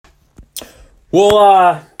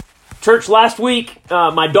Well, church, last week,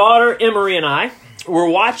 my daughter Emery and I were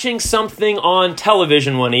watching something on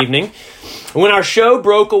television one evening when our show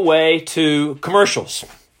broke away to commercials.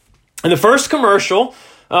 And the first commercial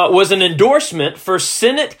was an endorsement for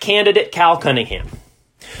Senate candidate Cal Cunningham.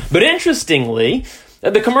 But interestingly,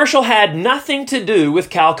 the commercial had nothing to do with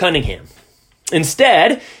Cal Cunningham.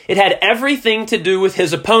 Instead, it had everything to do with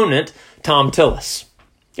his opponent, Thom Tillis.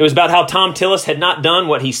 It was about how Thom Tillis had not done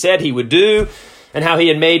what he said he would do, and how he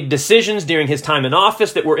had made decisions during his time in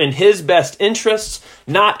office that were in his best interests,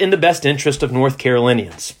 not in the best interest of North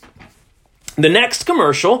Carolinians. The next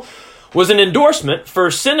commercial was an endorsement for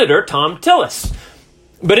Senator Thom Tillis.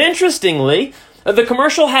 But interestingly, the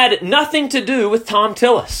commercial had nothing to do with Thom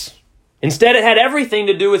Tillis. Instead, it had everything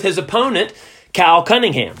to do with his opponent, Cal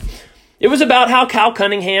Cunningham. It was about how Cal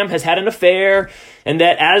Cunningham has had an affair, and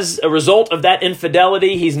that as a result of that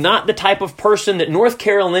infidelity, he's not the type of person that North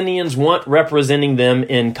Carolinians want representing them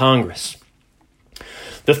in Congress.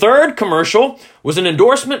 The third commercial was an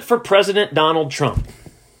endorsement for President Donald Trump.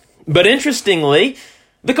 But interestingly,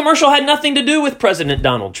 the commercial had nothing to do with President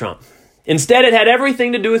Donald Trump. Instead, it had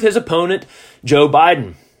everything to do with his opponent, Joe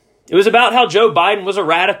Biden. It was about how Joe Biden was a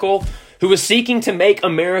radical who was seeking to make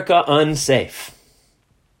America unsafe.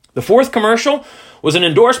 The fourth commercial was an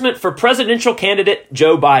endorsement for presidential candidate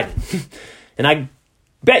Joe Biden. And I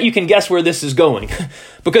bet you can guess where this is going.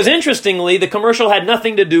 Because interestingly, the commercial had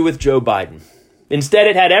nothing to do with Joe Biden. Instead,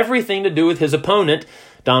 it had everything to do with his opponent,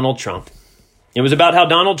 Donald Trump. It was about how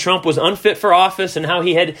Donald Trump was unfit for office and how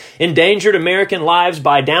he had endangered American lives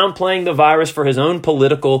by downplaying the virus for his own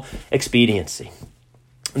political expediency.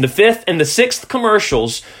 And the fifth and the sixth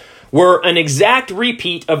commercials were an exact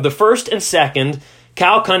repeat of the first and second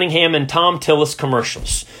Cal Cunningham and Thom Tillis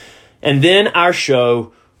commercials. And then our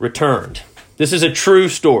show returned. This is a true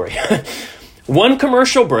story. One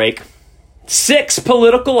commercial break, 6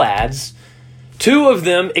 political ads, 2 of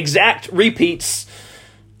them exact repeats,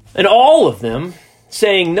 and all of them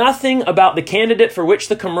saying nothing about the candidate for which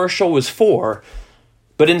the commercial was for,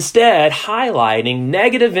 but instead highlighting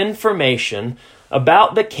negative information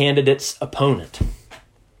about the candidate's opponent.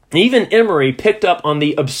 Even Emery picked up on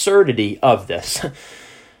the absurdity of this.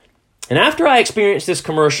 And after I experienced this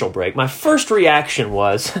commercial break, my first reaction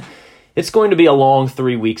was, it's going to be a long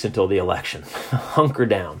 3 weeks until the election. Hunker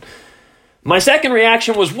down. My second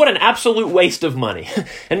reaction was, what an absolute waste of money.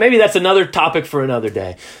 And maybe that's another topic for another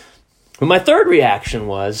day. But my third reaction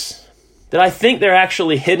was that I think they're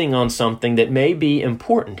actually hitting on something that may be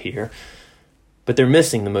important here, but they're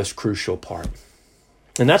missing the most crucial part.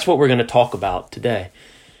 And that's what we're going to talk about today.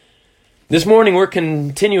 This morning, we're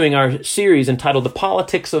continuing our series entitled The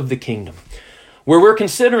Politics of the Kingdom, where we're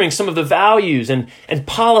considering some of the values and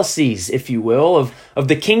policies, if you will, of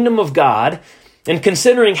the kingdom of God, and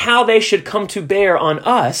considering how they should come to bear on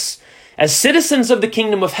us as citizens of the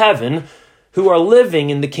kingdom of heaven who are living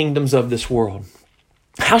in the kingdoms of this world.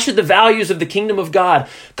 How should the values of the kingdom of God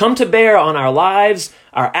come to bear on our lives,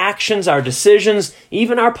 our actions, our decisions,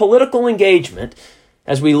 even our political engagement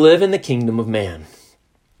as we live in the kingdom of man?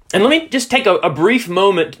 And let me just take a brief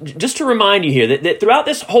moment just to remind you here that throughout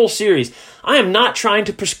this whole series, I am not trying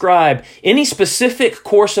to prescribe any specific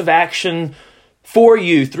course of action for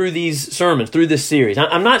you through these sermons, through this series.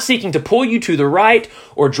 I'm not seeking to pull you to the right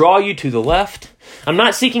or draw you to the left. I'm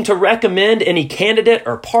not seeking to recommend any candidate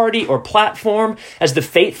or party or platform as the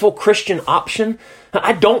faithful Christian option.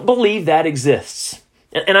 I don't believe that exists.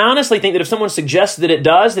 And I honestly think that if someone suggests that it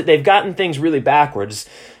does, that they've gotten things really backwards,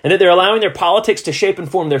 and that they're allowing their politics to shape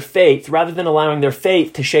and form their faith rather than allowing their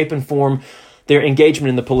faith to shape and form their engagement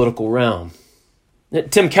in the political realm.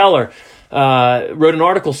 Tim Keller wrote an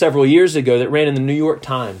article several years ago that ran in the New York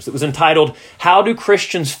Times that was entitled, "How Do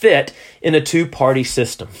Christians Fit in a Two-Party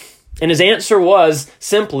System?" And his answer was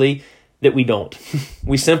simply that we don't.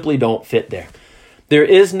 We simply don't fit there. There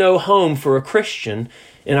is no home for a Christian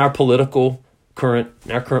in our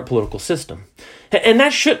current political system. And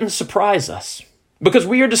that shouldn't surprise us, because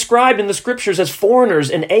we are described in the scriptures as foreigners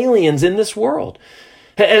and aliens in this world.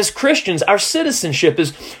 As Christians, our citizenship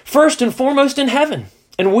is first and foremost in heaven,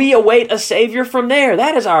 and we await a Savior from there.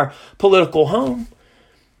 That is our political home.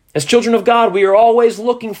 As children of God, we are always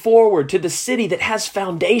looking forward to the city that has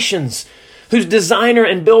foundations, whose designer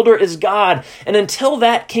and builder is God. And until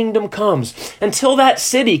that kingdom comes, until that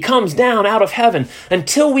city comes down out of heaven,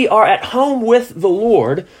 until we are at home with the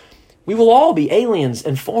Lord, we will all be aliens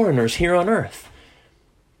and foreigners here on earth.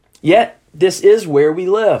 Yet, this is where we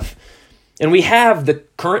live. And we have the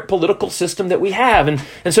current political system that we have.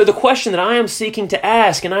 And so the question that I am seeking to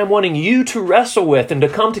ask, and I'm wanting you to wrestle with and to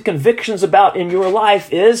come to convictions about in your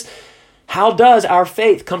life is, how does our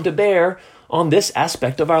faith come to bear on this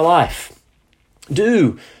aspect of our life?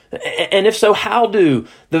 And if so, how do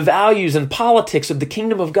the values and politics of the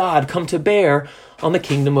kingdom of God come to bear on the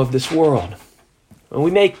kingdom of this world?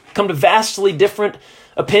 We may come to vastly different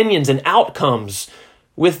opinions and outcomes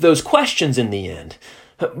with those questions in the end.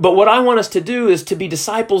 But what I want us to do is to be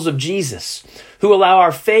disciples of Jesus, who allow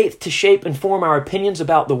our faith to shape and form our opinions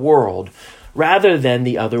about the world, rather than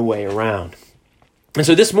the other way around. And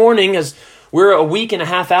so this morning, as we're a week and a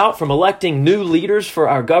half out from electing new leaders for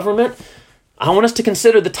our government, I want us to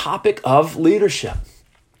consider the topic of leadership.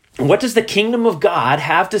 What does the kingdom of God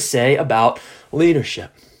have to say about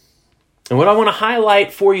leadership? And what I want to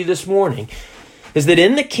highlight for you this morning is that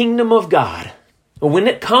in the kingdom of God, when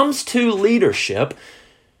it comes to leadership,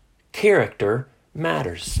 character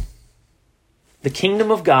matters. The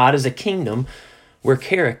kingdom of God is a kingdom where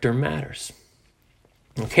character matters.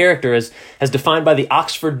 And character, as defined by the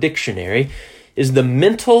Oxford Dictionary, is the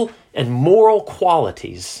mental and moral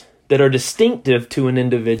qualities that are distinctive to an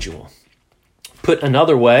individual. Put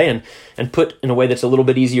another way, and put in a way that's a little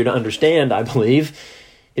bit easier to understand, I believe,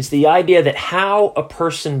 it's the idea that how a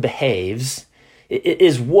person behaves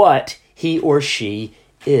is what he or she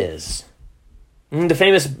is. The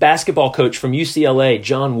famous basketball coach from UCLA,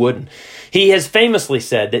 John Wooden, he has famously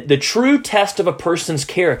said that the true test of a person's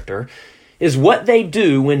character is what they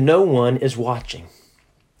do when no one is watching.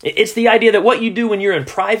 It's the idea that what you do when you're in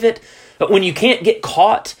private, but when you can't get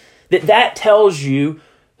caught, that tells you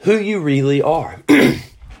who you really are.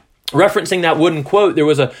 Referencing that Wooden quote, there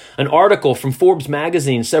was an article from Forbes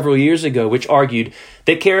magazine several years ago which argued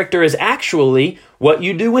that character is actually what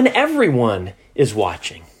you do when everyone is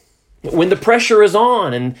watching. When the pressure is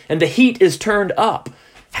on and the heat is turned up,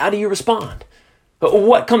 how do you respond?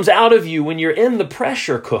 What comes out of you when you're in the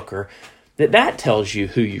pressure cooker, that tells you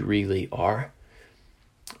who you really are.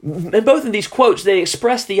 In both of these quotes, they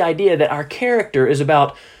express the idea that our character is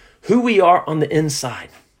about who we are on the inside.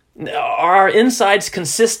 Are our insides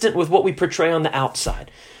consistent with what we portray on the outside?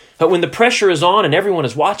 But when the pressure is on and everyone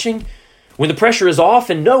is watching, when the pressure is off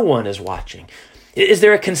and no one is watching, is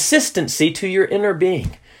there a consistency to your inner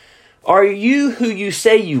being? Are you who you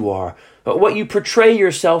say you are, what you portray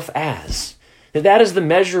yourself as? That is the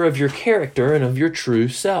measure of your character and of your true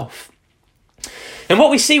self. And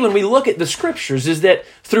what we see when we look at the scriptures is that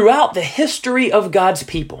throughout the history of God's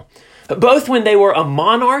people, both when they were a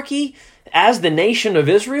monarchy as the nation of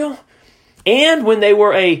Israel, and when they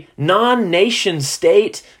were a non-nation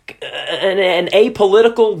state, an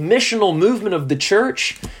apolitical missional movement of the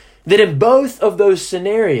church, that in both of those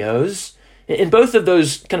scenarios, in both of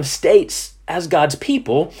those kind of states as God's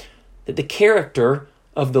people, that the character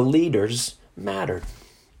of the leaders mattered.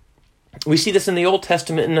 We see this in the Old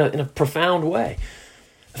Testament in a profound way.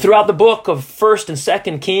 Throughout the book of 1st and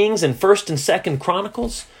 2nd Kings and 1st and 2nd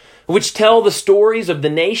Chronicles, which tell the stories of the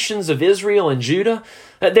nations of Israel and Judah,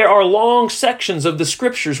 there are long sections of the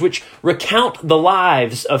scriptures which recount the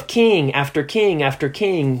lives of king after king after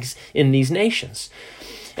kings in these nations.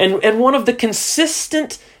 And one of the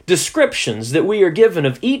consistent descriptions that we are given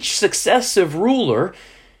of each successive ruler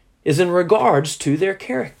is in regards to their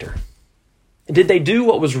character. Did they do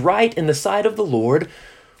what was right in the sight of the Lord,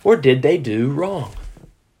 or did they do wrong?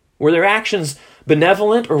 Were their actions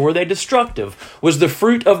benevolent, or were they destructive? Was the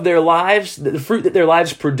fruit of their lives, the fruit that their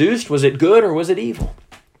lives produced, was it good or was it evil?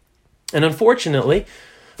 And unfortunately,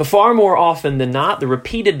 far more often than not, the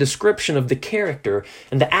repeated description of the character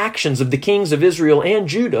and the actions of the kings of Israel and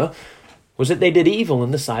Judah was that they did evil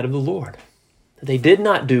in the sight of the Lord. They did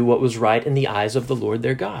not do what was right in the eyes of the Lord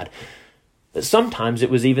their God. But sometimes it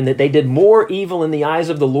was even that they did more evil in the eyes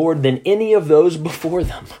of the Lord than any of those before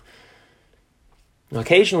them.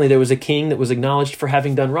 Occasionally there was a king that was acknowledged for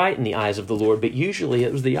having done right in the eyes of the Lord, but usually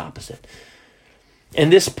it was the opposite.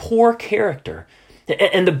 And this poor character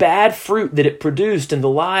and the bad fruit that it produced in the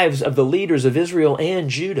lives of the leaders of Israel and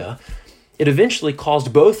Judah, it eventually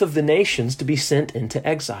caused both of the nations to be sent into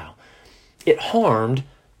exile. It harmed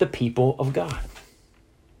the people of God.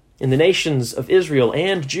 In the nations of Israel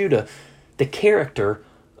and Judah, the character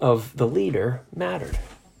of the leader mattered.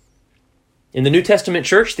 In the New Testament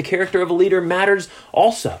church, the character of a leader matters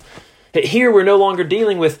also. Here, we're no longer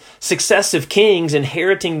dealing with successive kings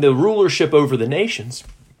inheriting the rulership over the nations,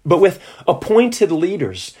 but with appointed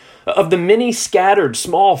leaders of the many scattered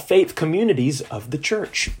small faith communities of the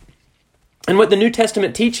church. And what the New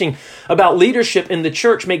Testament teaching about leadership in the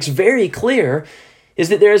church makes very clear is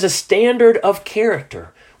that there is a standard of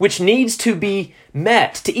character which needs to be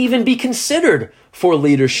met to even be considered for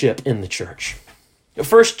leadership in the church.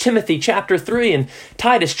 1 Timothy chapter 3 and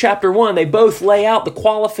Titus chapter 1, they both lay out the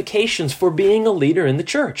qualifications for being a leader in the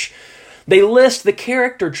church. They list the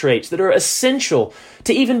character traits that are essential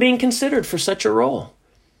to even being considered for such a role.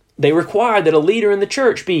 They require that a leader in the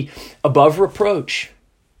church be above reproach,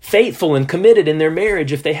 faithful and committed in their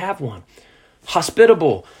marriage if they have one,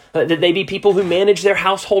 hospitable, that they be people who manage their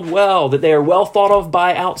household well, that they are well thought of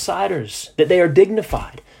by outsiders, that they are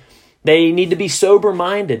dignified. They need to be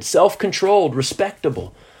sober-minded, self-controlled,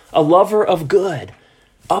 respectable, a lover of good,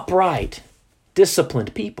 upright,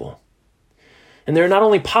 disciplined people. And there are not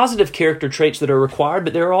only positive character traits that are required,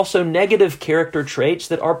 but there are also negative character traits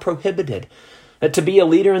that are prohibited. That to be a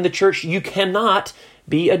leader in the church, you cannot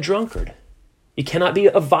be a drunkard. You cannot be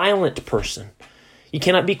a violent person. You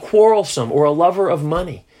cannot be quarrelsome or a lover of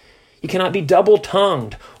money. You cannot be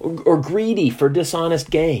double-tongued or greedy for dishonest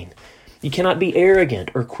gain. You cannot be arrogant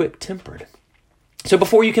or quick-tempered. So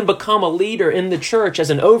before you can become a leader in the church as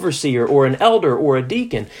an overseer or an elder or a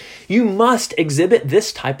deacon, you must exhibit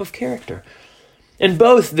this type of character. And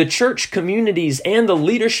both the church communities and the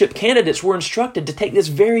leadership candidates were instructed to take this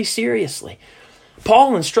very seriously.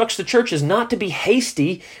 Paul instructs the churches not to be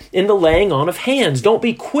hasty in the laying on of hands. Don't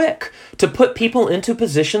be quick to put people into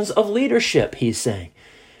positions of leadership, he's saying.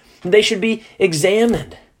 They should be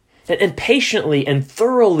examined and patiently and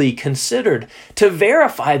thoroughly considered to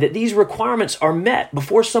verify that these requirements are met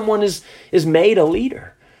before someone is made a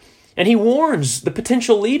leader. And he warns the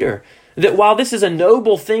potential leader that while this is a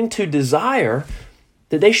noble thing to desire,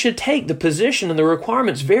 that they should take the position and the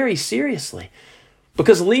requirements very seriously,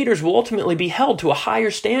 because leaders will ultimately be held to a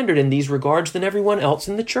higher standard in these regards than everyone else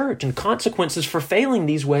in the church, and consequences for failing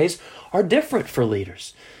these ways are different for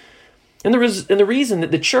leaders. And the reason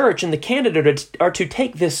that the church and the candidate are to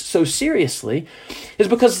take this so seriously is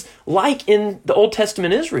because, like in the Old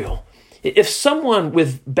Testament Israel, if someone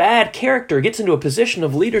with bad character gets into a position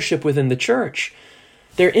of leadership within the church,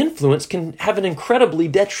 their influence can have an incredibly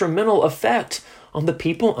detrimental effect on the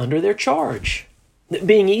people under their charge,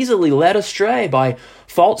 being easily led astray by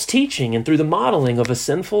false teaching and through the modeling of a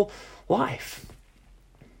sinful life.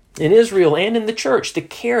 In Israel and in the church, the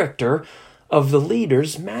character of the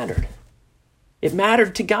leaders mattered. It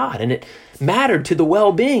mattered to God, and it mattered to the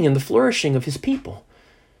well-being and the flourishing of his people.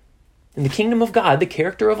 In the kingdom of God, the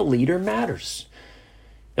character of a leader matters.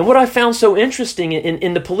 And what I found so interesting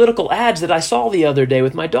in the political ads that I saw the other day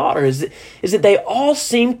with my daughter is that they all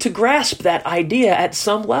seemed to grasp that idea at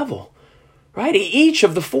some level. Right? Each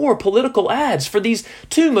of the 4 political ads for these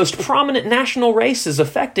 2 most prominent national races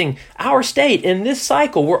affecting our state in this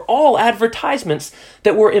cycle were all advertisements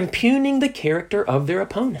that were impugning the character of their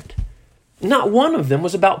opponent. Not one of them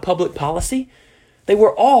was about public policy. They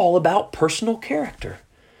were all about personal character.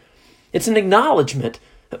 It's an acknowledgement,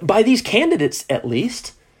 by these candidates at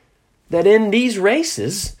least, that in these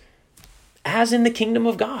races, as in the kingdom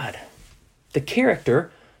of God, the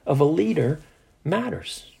character of a leader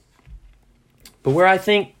matters. But where I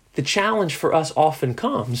think the challenge for us often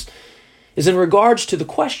comes is in regards to the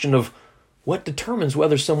question of what determines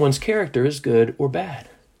whether someone's character is good or bad.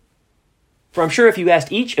 For I'm sure if you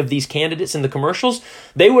asked each of these candidates in the commercials,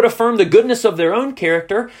 they would affirm the goodness of their own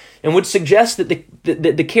character and would suggest that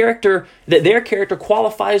their character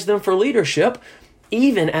qualifies them for leadership,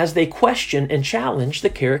 even as they question and challenge the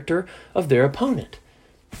character of their opponent.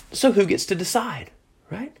 So who gets to decide,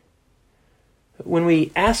 right? When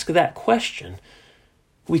we ask that question,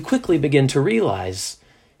 we quickly begin to realize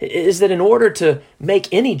is that in order to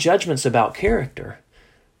make any judgments about character,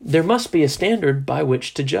 there must be a standard by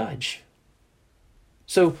which to judge.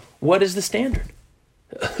 So what is the standard?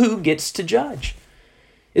 Who gets to judge?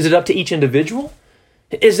 Is it up to each individual?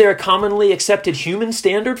 Is there a commonly accepted human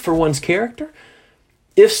standard for one's character?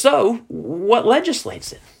 If so, what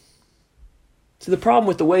legislates it? So the problem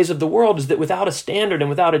with the ways of the world is that without a standard and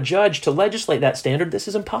without a judge to legislate that standard, this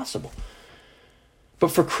is impossible.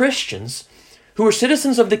 But for Christians who are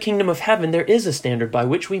citizens of the kingdom of heaven, there is a standard by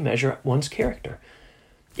which we measure one's character.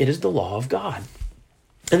 It is the law of God.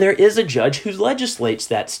 And there is a judge who legislates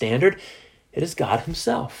that standard. It is God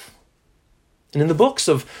himself. And in the books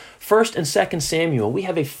of 1st and 2nd Samuel, we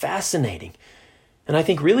have a fascinating and I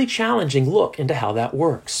think really challenging look into how that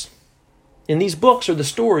works. In these books are the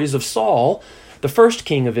stories of Saul, the first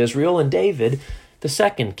king of Israel, and David, the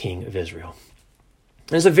second king of Israel.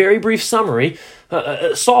 As a very brief summary,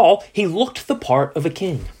 Saul, he looked the part of a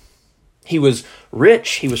king. He was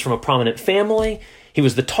rich, he was from a prominent family, he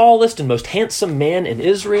was the tallest and most handsome man in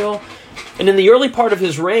Israel. And in the early part of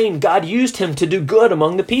his reign, God used him to do good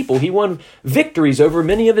among the people. He won victories over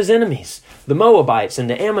many of his enemies, the Moabites and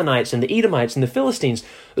the Ammonites and the Edomites and the Philistines.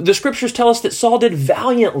 The scriptures tell us that Saul did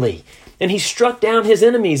valiantly, and he struck down his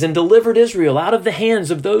enemies and delivered Israel out of the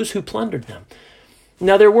hands of those who plundered them.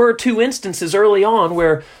 Now, there were two instances early on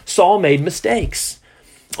where Saul made mistakes.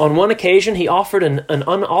 On one occasion, he offered an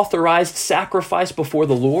unauthorized sacrifice before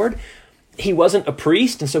the Lord. He wasn't a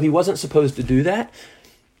priest, and so he wasn't supposed to do that.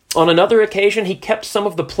 On another occasion, he kept some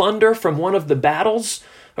of the plunder from one of the battles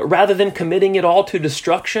rather than committing it all to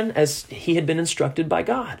destruction as he had been instructed by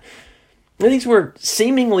God. Now, these were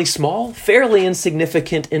seemingly small, fairly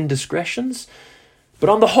insignificant indiscretions, but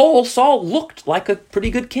on the whole, Saul looked like a pretty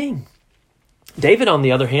good king. David, on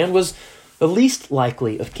the other hand, was the least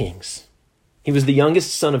likely of kings. He was the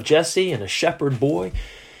youngest son of Jesse and a shepherd boy.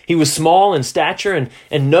 He was small in stature,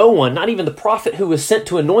 and no one, not even the prophet who was sent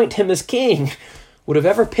to anoint him as king, would have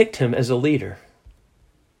ever picked him as a leader.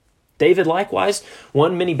 David likewise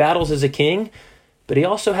won many battles as a king, but he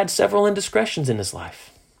also had several indiscretions in his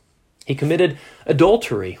life. He committed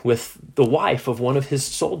adultery with the wife of one of his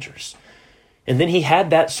soldiers, and then he had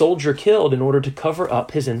that soldier killed in order to cover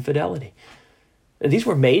up his infidelity. And these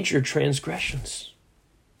were major transgressions.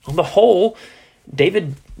 On the whole,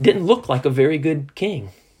 David didn't look like a very good king.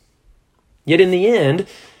 Yet in the end,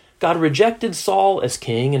 God rejected Saul as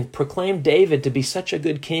king and proclaimed David to be such a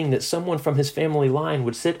good king that someone from his family line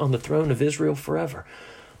would sit on the throne of Israel forever.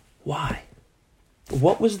 Why?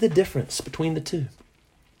 What was the difference between the two?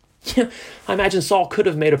 I imagine Saul could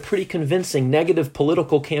have made a pretty convincing negative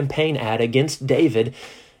political campaign ad against David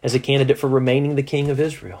as a candidate for remaining the king of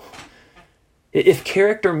Israel. If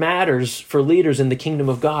character matters for leaders in the kingdom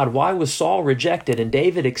of God, why was Saul rejected and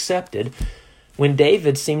David accepted when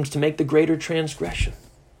David seems to make the greater transgression?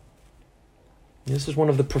 This is one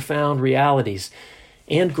of the profound realities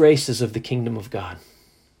and graces of the kingdom of God.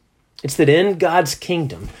 It's that in God's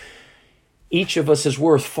kingdom, each of us is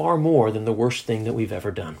worth far more than the worst thing that we've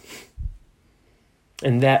ever done.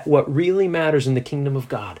 And that what really matters in the kingdom of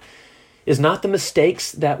God is not the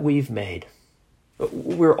mistakes that we've made.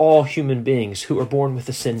 We're all human beings who are born with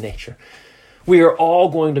a sin nature. We are all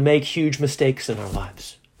going to make huge mistakes in our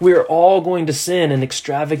lives. We are all going to sin in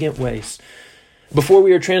extravagant ways. Before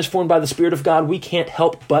we are transformed by the Spirit of God, we can't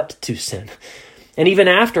help but to sin. And even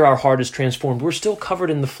after our heart is transformed, we're still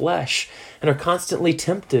covered in the flesh and are constantly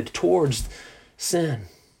tempted towards sin.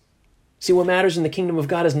 See, what matters in the kingdom of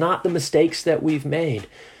God is not the mistakes that we've made,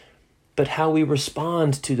 but how we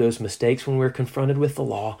respond to those mistakes when we're confronted with the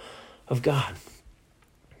law of God.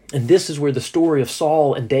 And this is where the story of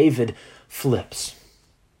Saul and David flips.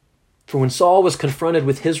 For when Saul was confronted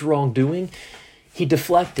with his wrongdoing, he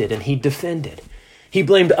deflected and he defended. He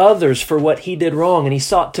blamed others for what he did wrong, and he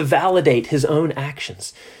sought to validate his own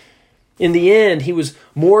actions. In the end, he was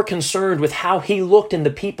more concerned with how he looked in the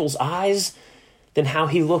people's eyes than how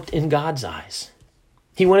he looked in God's eyes.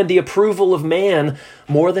 He wanted the approval of man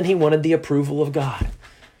more than he wanted the approval of God.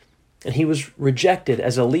 And he was rejected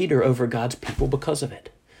as a leader over God's people because of it.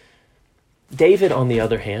 David, on the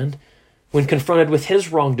other hand, when confronted with his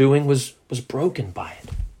wrongdoing, was broken by it.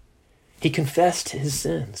 He confessed his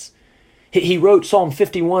sins. He wrote Psalm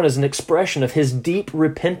 51 as an expression of his deep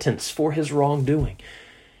repentance for his wrongdoing.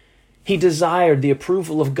 He desired the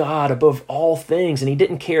approval of God above all things, and he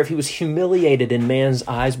didn't care if he was humiliated in man's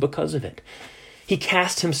eyes because of it. He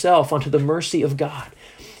cast himself onto the mercy of God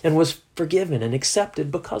and was forgiven and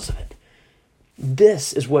accepted because of it.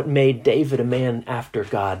 This is what made David a man after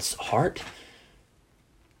God's heart.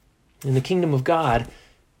 In the kingdom of God,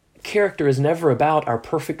 character is never about our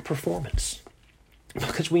perfect performance,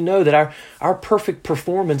 because we know that our perfect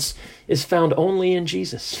performance is found only in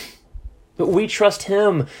Jesus. But we trust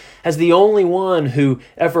him as the only one who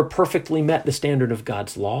ever perfectly met the standard of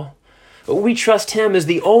God's law. We trust him as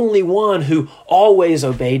the only one who always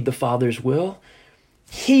obeyed the Father's will.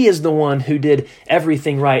 He is the one who did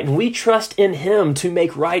everything right, and we trust in him to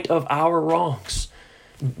make right of our wrongs,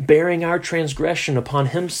 bearing our transgression upon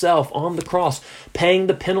himself on the cross, paying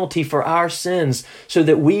the penalty for our sins so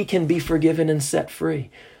that we can be forgiven and set free.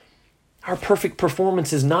 Our perfect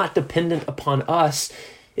performance is not dependent upon us.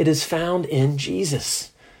 It is found in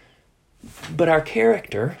Jesus. But our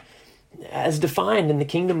character, as defined in the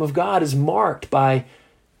kingdom of God, is marked by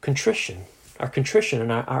contrition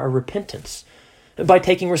and our repentance, by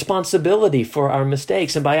taking responsibility for our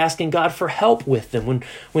mistakes and by asking God for help with them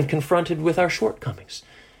when confronted with our shortcomings.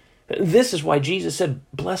 This is why Jesus said,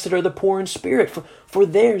 "Blessed are the poor in spirit, for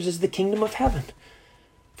theirs is the kingdom of heaven."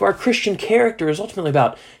 For our Christian character is ultimately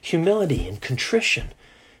about humility and contrition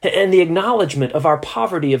and the acknowledgement of our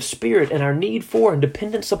poverty of spirit and our need for and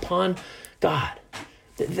dependence upon God.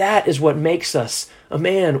 That is what makes us a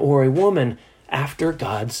man or a woman after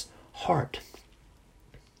God's heart.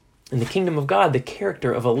 In the kingdom of God, the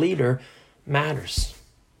character of a leader matters.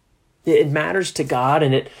 It matters to God,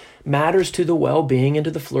 and it matters to the well-being and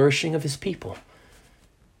to the flourishing of his people.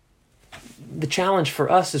 the challenge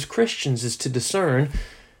for us as Christians is to discern,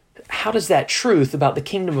 how does that truth about the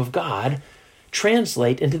kingdom of God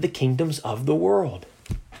translate into the kingdoms of the world?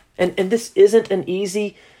 And this isn't an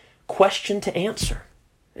easy question to answer.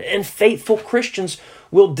 And faithful Christians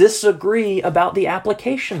will disagree about the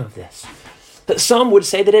application of this. Some would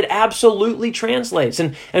say that it absolutely translates,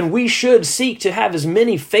 and we should seek to have as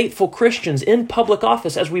many faithful Christians in public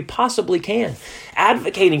office as we possibly can,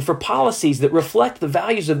 advocating for policies that reflect the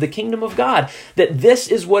values of the kingdom of God, that this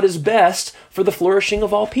is what is best for the flourishing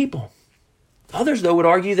of all people. Others, though, would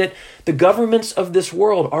argue that the governments of this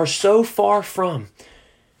world are so far from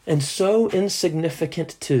and so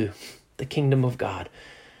insignificant to the kingdom of God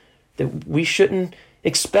that we shouldn't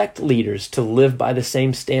expect leaders to live by the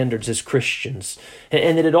same standards as Christians,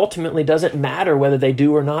 and that it ultimately doesn't matter whether they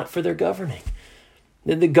do or not for their governing.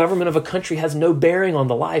 The government of a country has no bearing on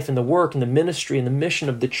the life and the work and the ministry and the mission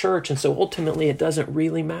of the church, and so ultimately it doesn't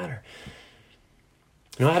really matter.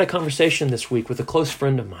 I had a conversation this week with a close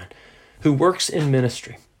friend of mine who works in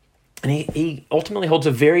ministry, and he ultimately holds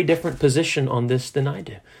a very different position on this than I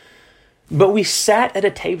do. But we sat at a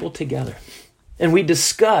table together, and we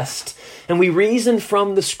discussed and we reasoned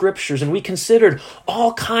from the scriptures, and we considered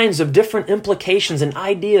all kinds of different implications and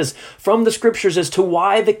ideas from the scriptures as to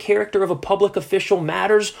why the character of a public official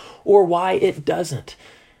matters or why it doesn't.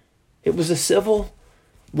 It was a civil,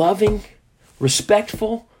 loving,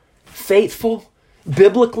 respectful, faithful,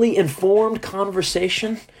 biblically informed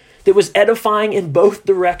conversation that was edifying in both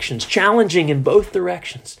directions, challenging in both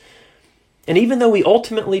directions. And even though we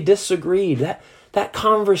ultimately disagreed, that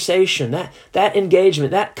conversation, that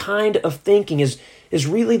engagement, that kind of thinking is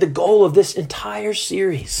really the goal of this entire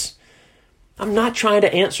series. I'm not trying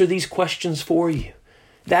to answer these questions for you.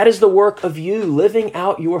 That is the work of you living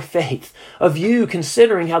out your faith, of you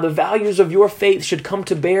considering how the values of your faith should come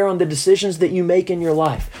to bear on the decisions that you make in your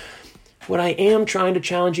life. What I am trying to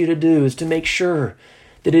challenge you to do is to make sure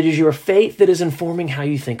that it is your faith that is informing how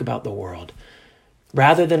you think about the world,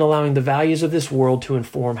 rather than allowing the values of this world to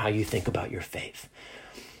inform how you think about your faith.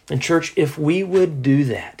 And church, if we would do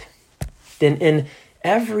that, then in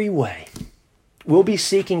every way, we'll be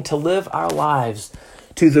seeking to live our lives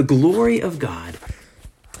to the glory of God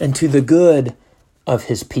and to the good of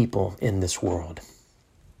his people in this world.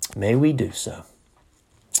 May we do so.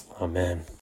 Amen.